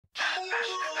Forfeit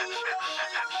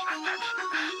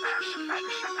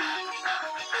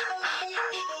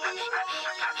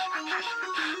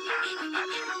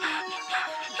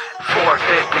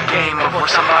the game before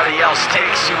somebody else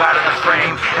takes you out of the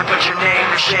frame and put your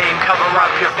name to shame, cover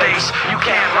up your face. You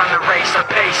can't run the race, the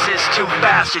pace is too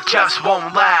fast, it just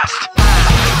won't last.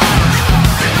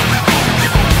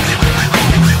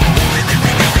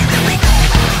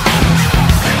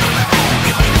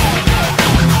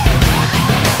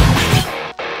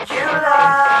 You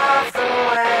love the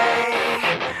way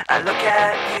I look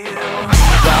at you,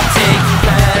 while taking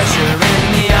pleasure in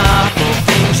the awful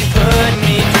things you put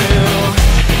me through.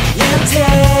 You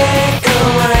take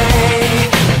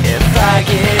away if I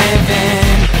give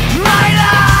in. My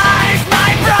life,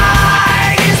 my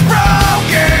pride is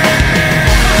broken.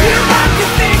 You like to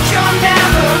think you're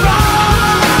never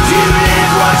wrong. You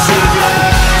live what you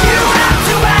learn. You have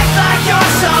to act like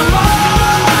you're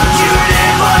someone. You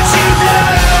live what you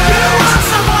learn. You want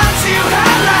someone to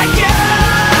have like you.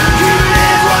 You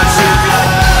live what you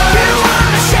learn. You want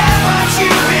to share what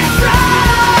you've been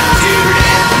through. You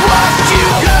live what you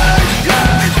learn.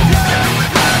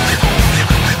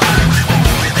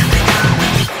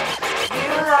 You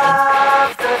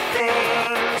love the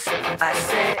things I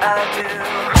say I do.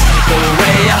 The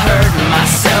way I hurt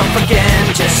myself again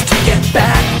just to get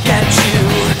back at you.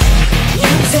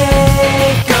 You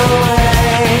take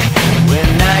away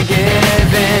when I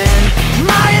give in.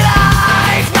 My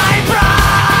life, my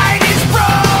pride is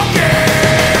broken.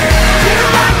 You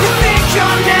like to think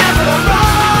you're never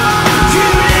wrong. You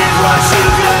live what you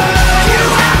learn. You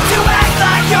have to act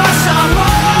like you're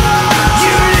someone.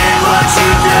 You live what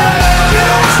you learn. You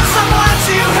want someone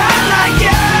to have like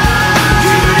you.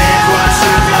 You live what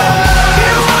you learn.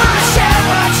 You want to share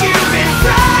what you've been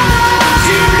through.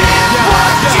 You live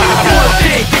what you learn.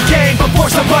 Forfeit the game before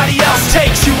somebody else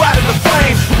takes you out of the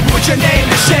frame. Put your name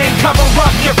to shame, cover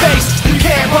up your face. You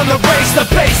can't run the race, the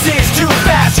pace is too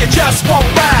fast, you just won't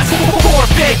last.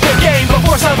 Forfeit the game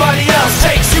before somebody else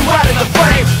takes you out of the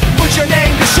frame. Put your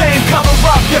name to shame, cover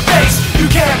up your face. You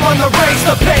can't run the race,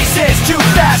 the pace is too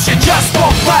fast, you just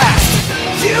won't last.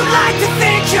 You like to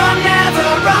think you're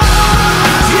never wrong.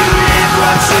 You live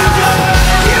what you learn.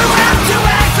 You have to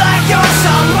act like you're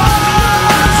someone.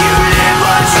 You live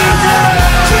what you learn.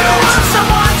 You want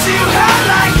someone to have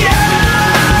like you.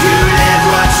 You live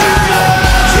what you learn.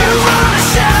 You want to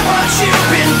share what you've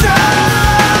been through.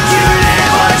 You live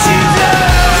what you learn.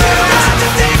 You like to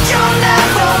think you're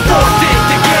never wrong. Forfeit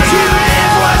the game. You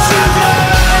live what you learn.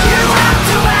 You have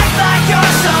to act like you're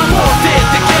someone. Forfeit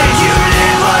the game. You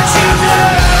live what you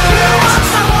learn. You want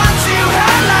someone to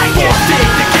have like you. Forfeit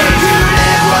the game. You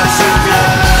live what you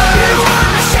learn. You want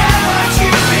to share what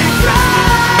you've been through.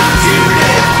 You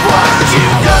live what you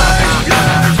learn.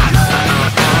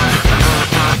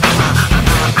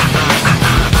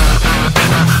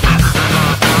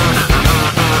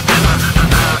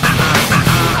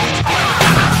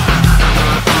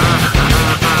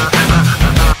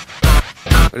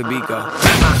 Where the beat go?